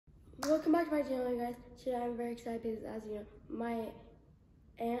Welcome back to my channel, guys. Today I'm very excited because, as you know, my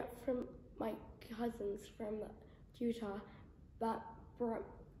aunt from my cousins from Utah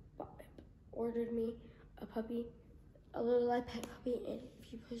ordered me a puppy, a little live pet puppy, and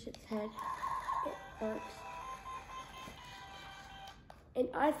if you push its head, it works. And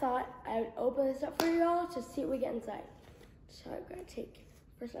I thought I would open this up for y'all to see what we get inside. So I'm gonna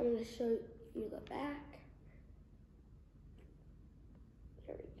first I'm gonna show you the back.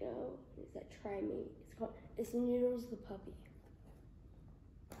 There we go. Is that Try Me? It's Noodles the puppy.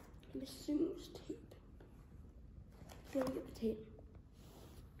 I'm assuming it's tape. Let me get the tape.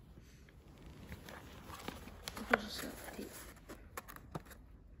 I'll just show the tape.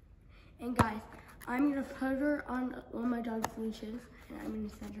 And guys, I'm gonna put her on one of my dog's leashes, and I'm gonna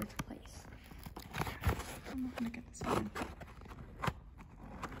send her to place. I'm not gonna get this one.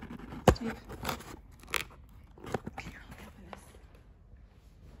 It's tape.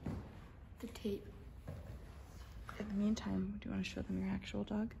 The tape. In the meantime, do you want to show them your actual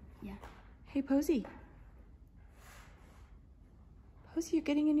dog? Yeah. Hey, Posy. Posy, you're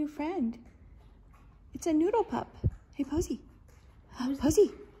getting a new friend. It's a Noodle Pup. Hey, Posy.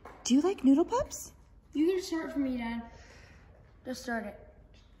 Posy, do you like Noodle Pups? You can start for me, Dad. Just start it.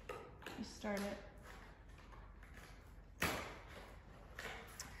 Just start it.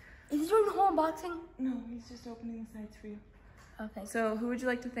 Is he doing the whole unboxing? No, he's just opening the sides for you. Okay. So, who would you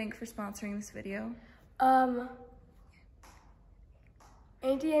like to thank for sponsoring this video?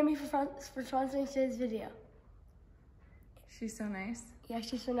 Auntie Aimee for sponsoring today's video. She's so nice. Yeah,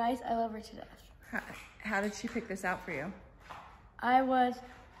 she's so nice. I love her to death. How did she pick this out for you? I was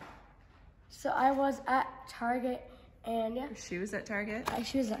at Target, and yeah. She was at Target?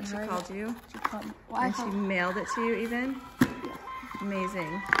 She was at Target. She called you? She called me. Well, and she mailed it to you even? Yeah.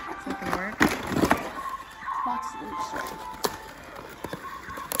 Amazing. Is that gonna work? Box loose.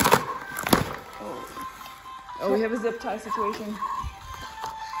 Oh, we have a zip tie situation.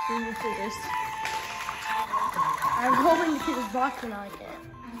 We need scissors. I'm hoping to keep this box when I can.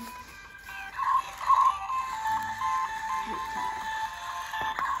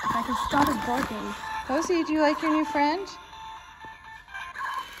 If I can stop it barking. Posy, do you like your new friend?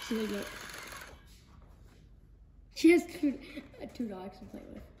 She did it. She has two dogs to play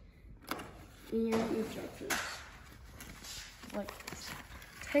with. And you're not instructions. Like,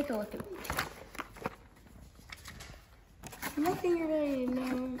 take a look at me. Nothing you really need to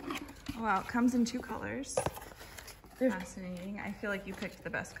know. Wow, it comes in 2 colors. Fascinating. I feel like you picked the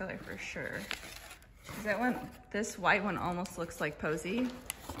best color for sure. This white one almost looks like Posy.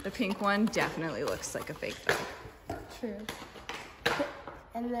 The pink one definitely looks like a fake dog. True.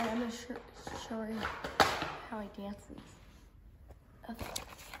 And then I'm going to show you how he dances. Okay,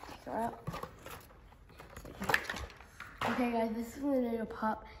 take her out. Okay guys, this is the Noodle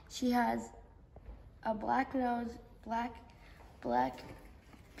Pup. She has a black nose, black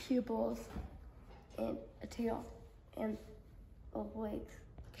pupils, and a tail, and legs.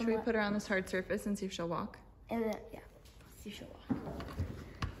 Should we put her on this hard surface and see if she'll walk? And then, yeah, see if she'll walk.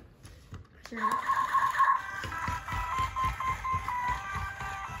 Sure.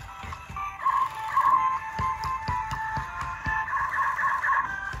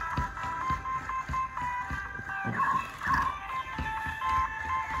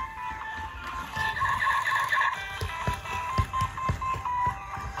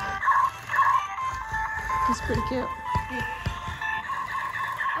 He's pretty cute.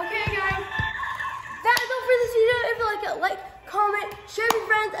 Okay, guys, that is all for this video. If you like it, like, comment, share with your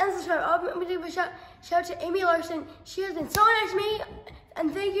friends, and subscribe. I'll give a shout out to Amy Larson. She has been so nice to me,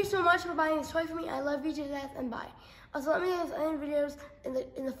 and thank you so much for buying this toy for me. I love you to death, and bye. Also, let me know if any videos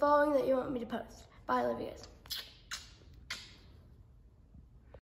in the following that you want me to post. Bye, I love you guys.